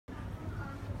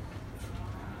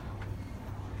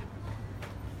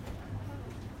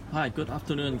Hi, good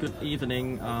afternoon, good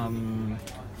evening,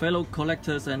 fellow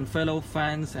collectors and fellow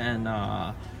fans and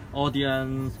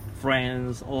audience,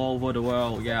 friends all over the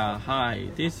world. Yeah, hi,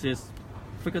 this is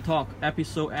Figure Talk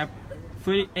episode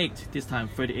 38, this time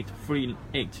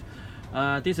 38.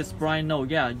 This is Bryan Lo.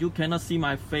 Yeah, you cannot see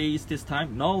my face this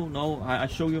time. No, I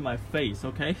show you my face,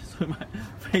 okay? So my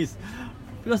face,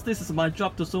 because this is my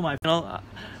job to show my,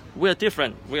 we are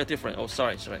different. Oh,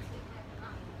 sorry.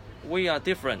 We are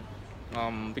different.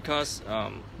 Because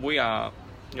we are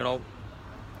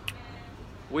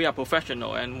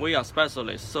professional and we are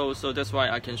specialists, so that's why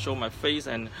I can show my face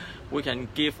and we can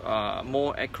give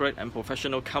more accurate and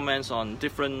professional comments on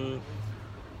different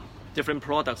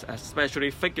products,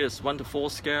 especially figures 1 to 4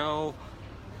 scale,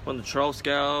 1 to 12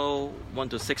 scale, 1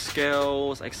 to 6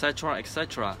 scales,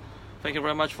 etc. Thank you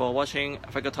very much for watching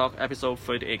Figure Talk episode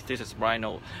 38. This is Bryan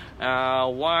Lo.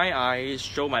 Why I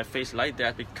show my face like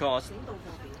that? Because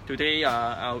today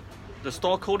the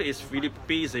store code is really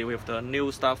busy with the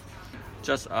new stuff,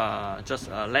 just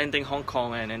landing Hong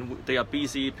Kong, and they are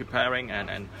busy preparing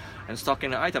and stocking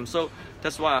the items. So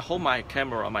that's why I hold my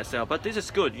camera myself. But this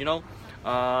is good,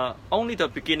 only the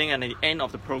beginning and the end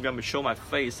of the program will show my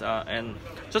face and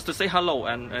just to say hello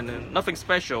and nothing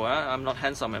special. I'm not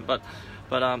handsome, but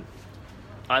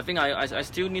I think I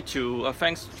still need to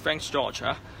thanks George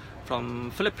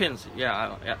from Philippines.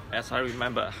 Yeah, as I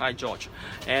remember. Hi George.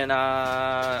 And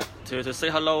to say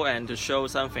hello and to show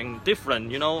something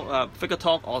different, Figure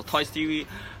Talk or TOYSTV,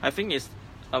 I think is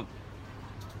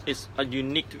a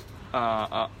unique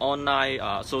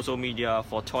online social media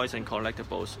for toys and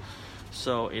collectibles.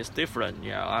 So it's different.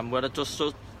 Yeah,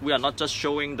 we are not just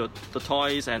showing the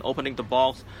toys and opening the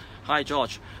box. Hi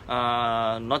George.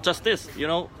 Not just this,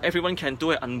 everyone can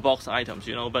do it, unbox items,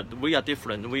 but we are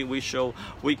different.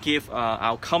 We give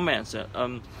our comments,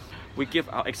 we give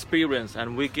our experience,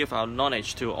 and we give our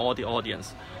knowledge to all the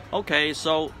audience. Okay,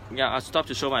 so yeah, I stop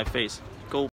to show my face.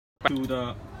 Go back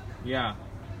to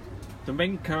the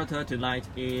main character tonight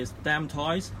is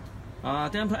DAMToys.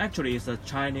 DAMToys actually is a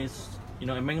Chinese,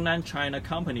 a mainland China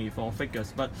company for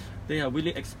figures, but they are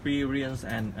really experienced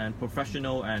and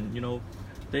professional, and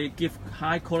they give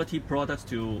high quality products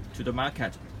to the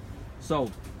market. So,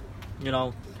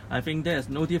 I think there's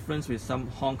no difference with some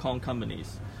Hong Kong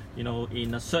companies,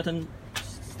 in a certain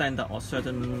standard or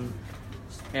certain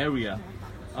area.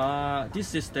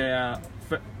 This is their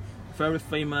very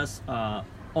famous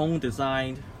own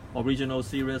designed original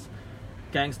series,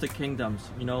 Gangster Kingdoms.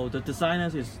 The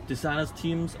designers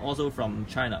teams also from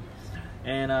China,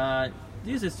 and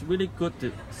this is really good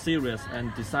series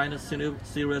and designer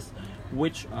series,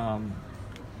 which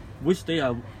they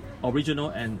are original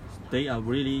and they are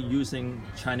really using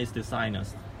Chinese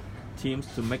designers teams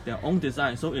to make their own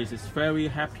design. So it is very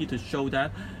happy to show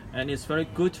that, and it's very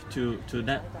good to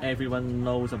let everyone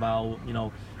knows about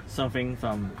something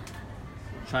from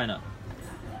China,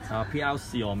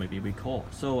 PLC, or maybe we call.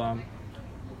 So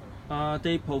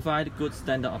they provide good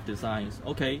standard of designs.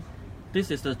 Okay, this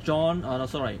is the John. No,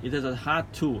 sorry, it is a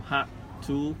hard tool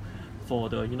for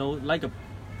the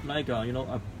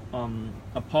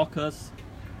a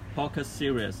pocket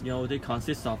series. They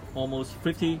consist of almost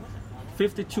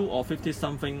 52 or 50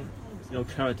 something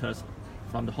characters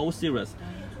from the whole series.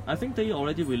 I think they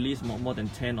already released more than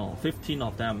 10 or 15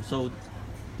 of them. So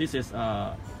this is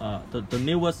the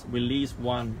newest release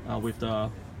one with the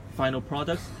final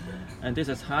products, and this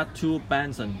is hard tool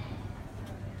Benson.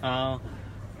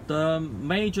 The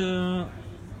major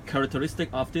characteristic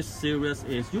of this series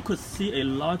is you could see a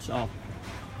lot of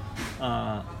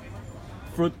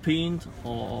fruit print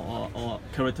or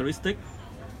characteristic,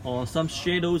 or some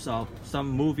shadows of some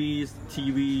movies,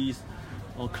 TVs,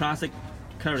 or classic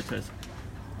characters.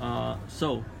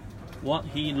 So what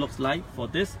he looks like for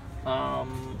this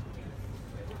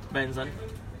Benson,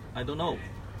 I don't know,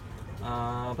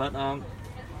 but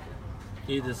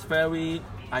it is very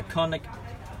iconic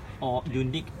or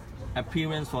unique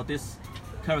appearance for these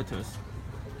characters.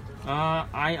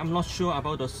 I am not sure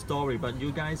about the story, but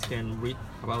you guys can read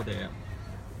about the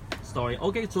story.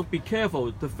 Okay, so be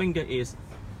careful. The finger it's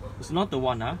not the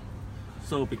one,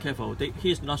 so be careful.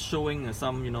 He's not showing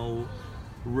some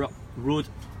rude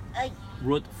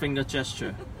finger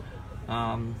gesture.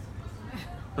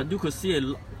 But you could see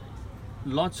a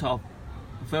lot of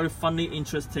very funny,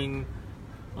 interesting,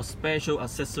 special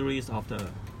accessories of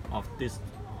these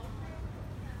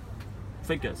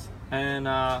figures. And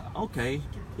okay,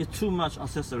 it's too much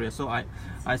accessories, so I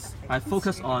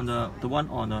focus on the one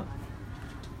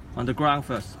on the ground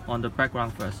first, on the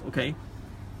background first. Okay,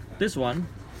 this one,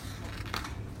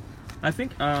 I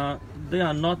think they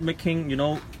are not making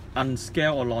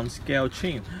unscale or long-scale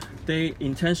change. They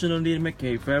intentionally make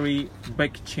a very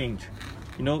big change.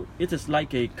 You know, it is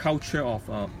like a culture of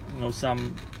you know,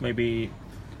 some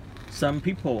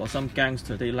people or some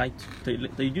gangster. They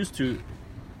used to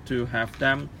have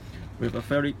them with a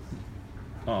very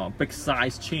big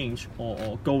size change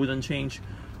or golden change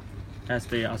as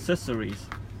their accessories.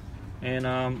 And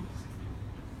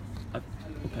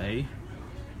okay,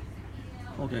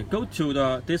 go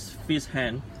to this fist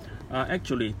hand.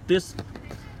 Actually, this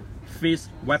fist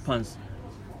weapons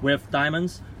with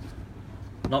diamonds,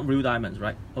 not real diamonds,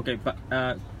 right? Okay, but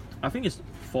I think it's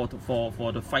for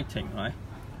the fighting, right?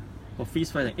 For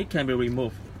fist fighting, it can be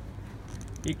removed.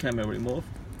 It can be removed.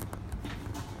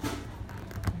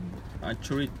 I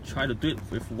actually try to do it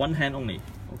with one hand only.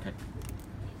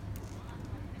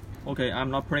 Okay, I'm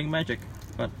not playing magic,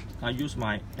 but I use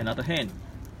my another hand.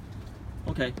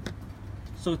 Okay,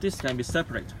 so this can be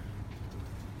separate.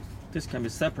 This can be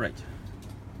separate.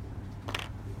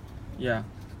 Yeah,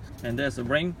 and there's a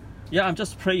ring. Yeah, I'm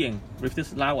just playing with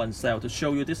this now on sale to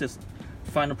show you this is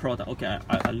final product. Okay,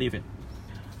 I leave it.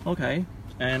 Okay,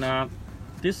 and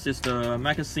this is the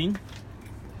magazine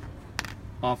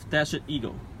of Desert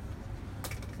Eagle.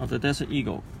 Of the Desert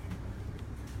Eagle.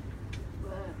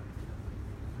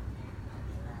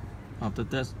 Of the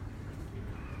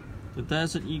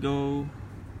Desert Eagle.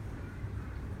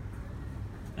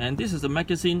 And this is the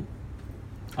magazine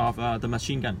of the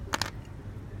machine gun.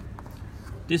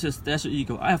 This is Desert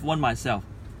Eagle. I have one myself,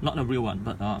 not a real one,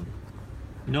 but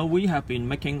you know, we have been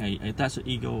making a Desert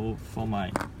Eagle for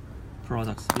my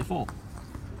products before.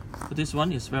 But this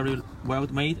one is very well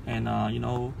made, and you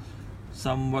know,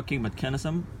 some working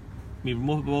mechanism,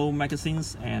 removable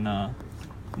magazines, and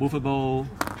movable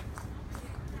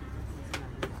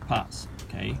parts.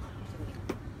 Okay.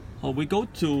 So we go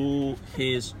to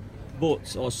his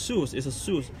boots or shoes. It's a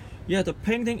shoes. Yeah, the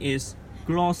painting is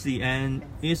glossy and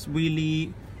it's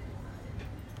really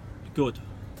good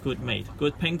made,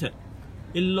 good painted.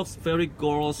 It looks very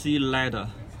glossy leather,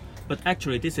 but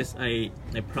actually this is a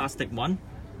plastic one.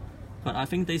 But I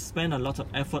think they spend a lot of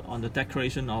effort on the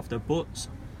decoration of the boots,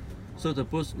 so the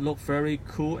boots look very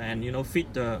cool and, you know,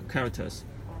 fit the characters.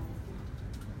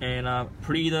 And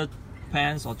pleated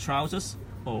pants or trousers.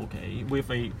 Okay,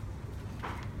 with a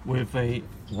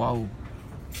wow,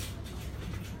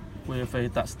 with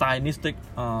a stylistic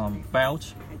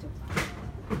belt,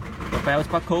 the belt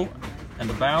buckle and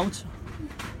the belt,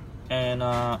 and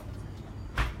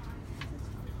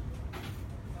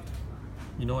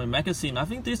you know, a magazine. I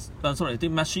think this sorry, the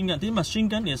machine gun. This machine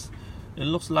gun is, it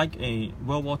looks like a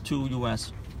World War II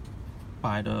US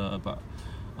by the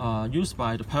used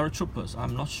by the paratroopers.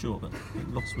 I'm not sure, but it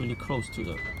looks really close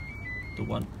to the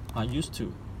one I used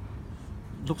to.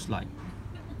 Looks like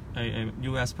a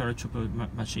US paratrooper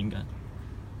machine gun.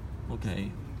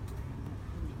 Okay,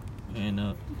 and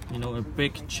you know, a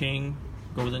big chain,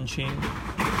 golden chain,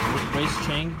 race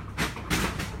chain.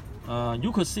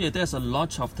 You could see there's a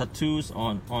lot of tattoos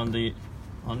on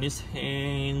these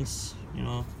hands. You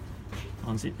know,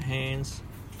 on the hands.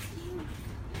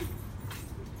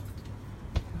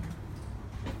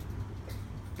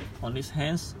 On his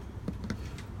hands,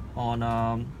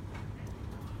 on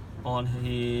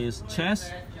his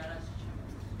chest,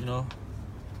 you know,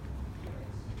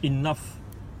 enough.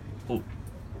 Oh,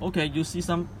 okay, you see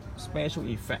some special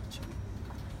effect.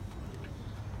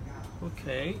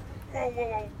 Okay.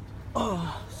 Whoa.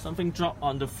 Oh, something dropped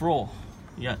on the floor.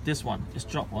 Yeah, this one is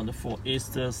dropped on the floor. It's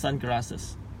the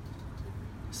sunglasses.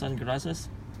 Sunglasses.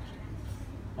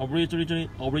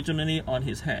 Originally on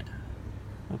his head.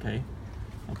 Okay,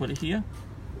 I'll put it here.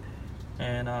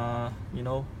 And you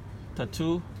know,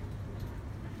 tattoo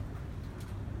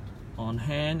on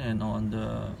hand and on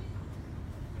the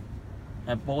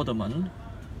abdomen,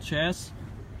 chest.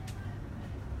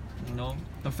 You know,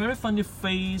 a very funny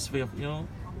face with, you know,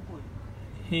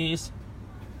 he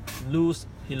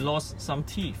lost some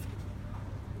teeth.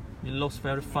 It looks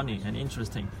very funny and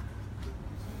interesting.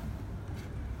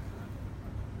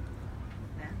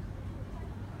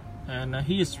 And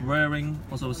he is wearing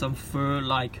also some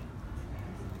fur-like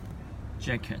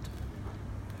jacket.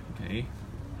 Okay,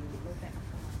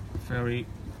 very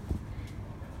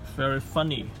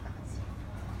funny,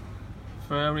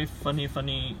 very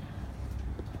funny.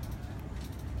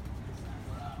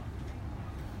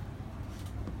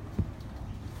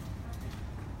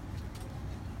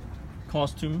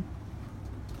 Costume.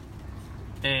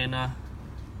 And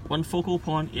one focal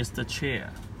point is the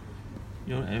chair.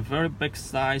 You know, a very big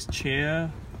size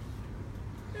chair.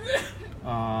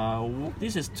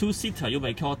 This is two-seater. You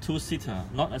may call two-seater,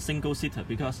 not a single-seater,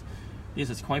 because this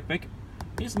is quite big.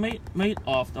 it's made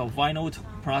of the vinyl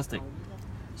plastic,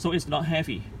 so it's not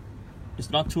heavy. It's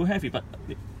not too heavy, but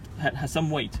it has some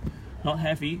weight. Not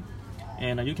heavy,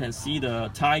 and you can see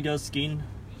the tiger skin.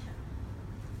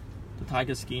 The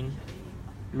tiger skin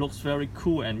looks very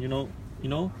cool, and you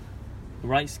know,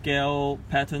 right scale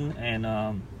pattern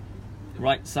and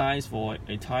right size for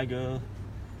a tiger.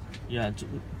 Yeah,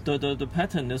 the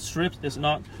pattern, the strips is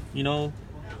not, you know,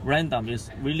 random. It's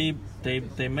really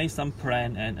they made some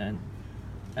plan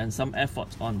and some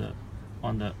effort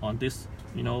on this,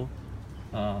 you know,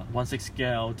 1/6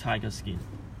 scale tiger skin.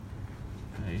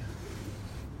 Okay.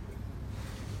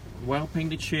 Well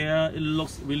painted chair. It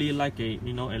looks really like a,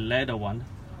 you know, a leather one,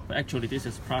 but actually this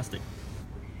is plastic.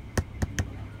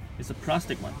 It's a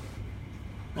plastic one.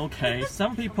 Okay.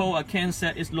 Some people can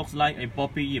say it looks like a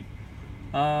Bobby Yip.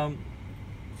 A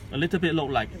little bit look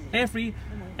like every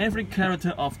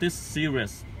character of this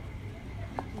series.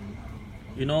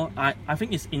 You know, I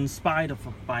think it's inspired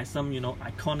by some, you know,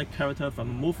 iconic character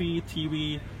from movie,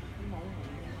 TV,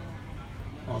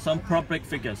 or some public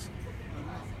figures.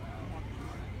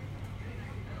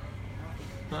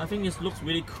 But I think it looks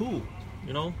really cool,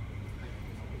 you know.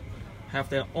 Have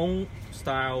their own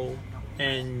style,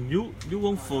 and you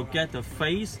won't forget the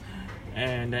face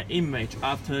and the image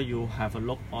after you have a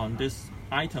look on these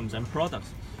items and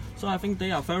products. So I think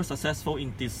they are very successful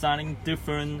in designing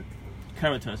different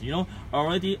characters, you know,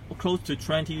 already close to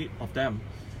 20 of them.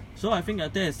 So I think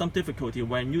that there is some difficulty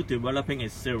when you developing a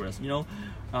series, you know.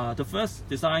 The first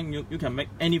design, you can make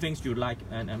anything you like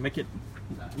and make it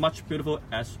much beautiful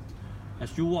as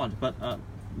you want, but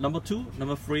number 2,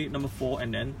 number 3, number 4,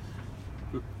 and then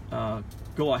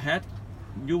go ahead,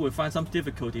 you will find some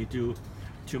difficulty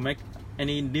to make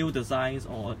any new designs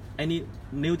or any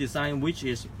new design which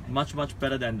is much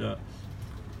better than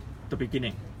the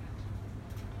beginning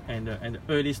and the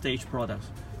early stage products.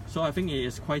 So I think it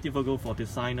is quite difficult for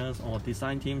designers or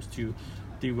design teams to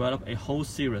develop a whole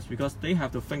series, because they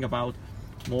have to think about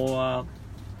more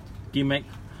gimmick,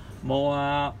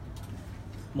 more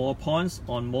points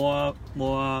on more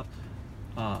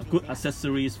good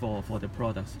accessories for the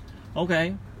products.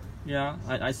 Okay, yeah,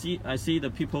 I see the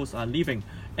peoples are leaving.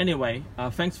 Anyway,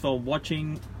 thanks for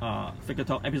watching Figure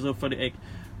Talk episode 38.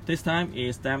 This time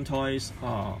is DAMToys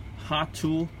Hard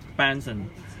 2 Benson,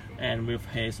 and with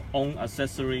his own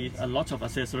accessories, a lot of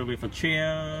accessories, with a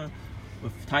chair,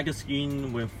 with tiger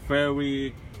skin, with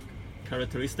very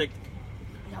characteristic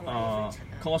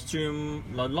costume,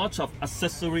 lots of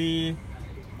accessory,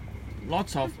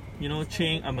 lots of, you know,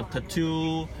 chain and a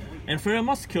tattoo, and very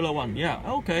muscular one. Yeah,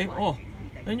 okay. Oh,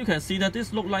 then you can see that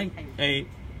this look like a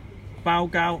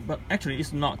bao gao, but actually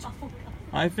it's not.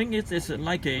 I think it's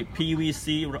like a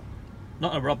PVC,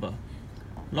 not a rubber,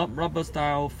 not rubber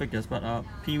style figures, but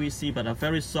PVC, but a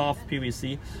very soft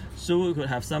PVC, so we could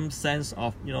have some sense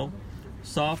of, you know,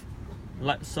 soft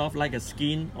like a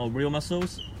skin or real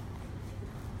muscles.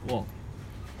 Whoa.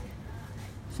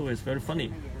 So it's very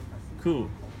funny, cool.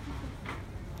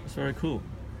 It's very cool.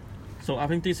 So I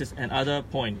think this is another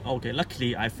point. Okay,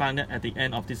 luckily I found it at the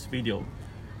end of this video.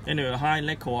 Anyway, hi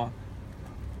Neko.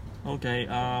 Okay,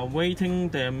 waiting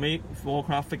the make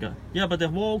Warcraft figure. Yeah, but the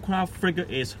Warcraft figure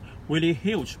is really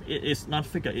huge. It is not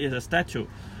figure, it is a statue.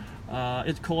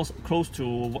 It costs close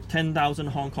to 10,000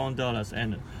 Hong Kong dollars,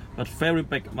 but very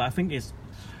big. I think it's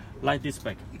like this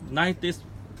big, like this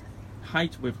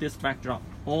height with this backdrop,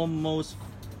 almost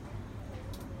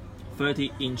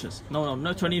 30 inches. No,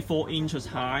 not 24 inches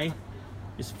high.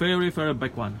 It's very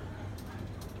big one.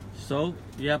 So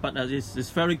yeah, but it's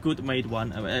very good made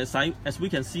one. As we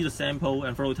can see, the sample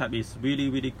and prototype is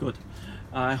really good.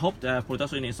 I hope the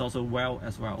production is also well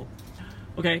as well.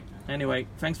 Okay, anyway,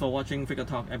 thanks for watching Figure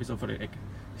Talk episode 38.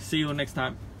 See you next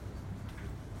time.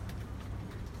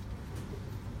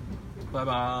 Bye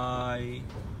bye.